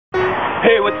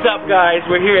Hey, what's up, guys?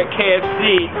 We're here at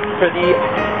KFC for the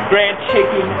Grand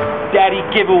Chicken Daddy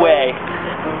giveaway.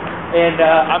 And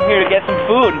I'm here to get some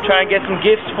food and try and get some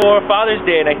gifts for Father's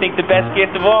Day. And I think the best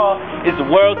gift of all is the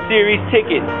World Series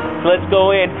tickets. So let's go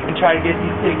in and try to get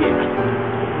these tickets.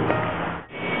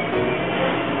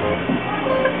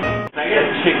 Can I get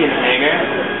a chicken hanger?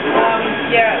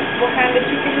 Yeah. What kind of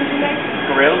chicken would you like?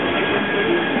 Grilled chicken,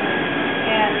 please.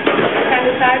 And what kind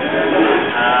of size?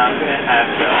 I'm going to have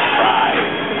the fries.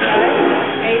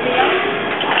 Anything else?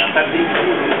 Pepsi.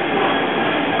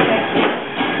 Okay.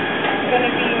 It's going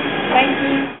to be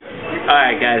 19.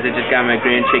 Alright guys, I just got my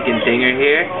Grand Chicken Dinger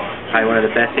here. Probably one of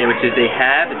the best sandwiches they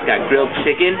have. It's got grilled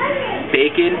chicken,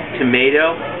 bacon,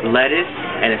 tomato, lettuce,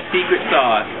 and a secret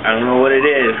sauce. I don't know what it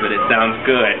is, but it sounds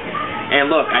good.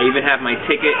 And look, I even have my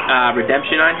ticket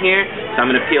redemption on here, so I'm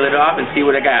going to peel it off and see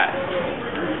what I got.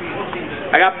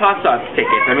 I got Paw Sox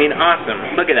tickets. I mean,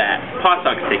 awesome. Look at that. Paw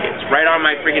Sox tickets. Right on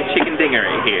my freaking chicken dinger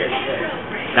right here.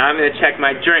 Now I'm going to check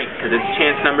my drink, because it's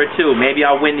chance number 2. Maybe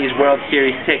I'll win these World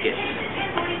Series tickets.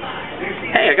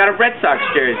 Hey, I got a Red Sox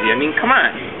jersey. I mean, come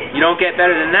on. You don't get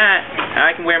better than that.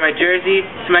 Now I can wear my jersey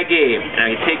to my game, and I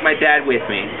can take my dad with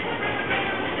me.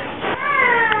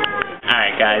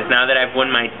 Alright guys, now that I've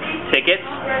won my tickets,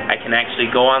 I can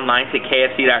actually go online to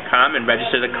KFC.com and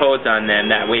register the codes on them.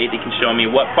 That way they can show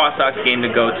me what Paw Sox game to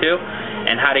go to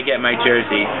and how to get my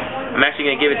jersey. I'm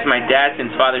actually going to give it to my dad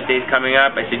since Father's Day is coming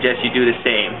up. I suggest you do the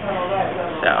same.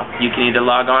 So, you can either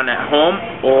log on at home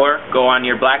or go on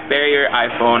your BlackBerry or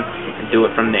iPhone and do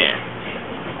it from there.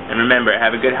 And remember,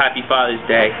 have a good happy Father's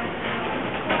Day.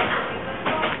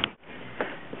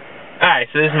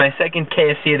 Alright, so this is my second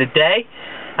KFC of the day.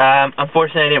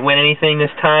 Unfortunately, I didn't win anything this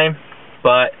time,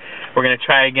 but we're going to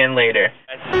try again later.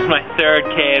 This is my third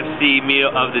KFC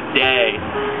meal of the day.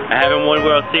 I haven't won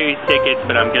World Series tickets,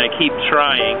 but I'm going to keep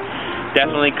trying.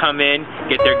 Definitely come in,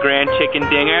 get their Grand Chicken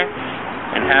Dinger,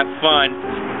 and have fun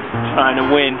trying to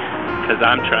win, because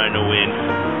I'm trying to win.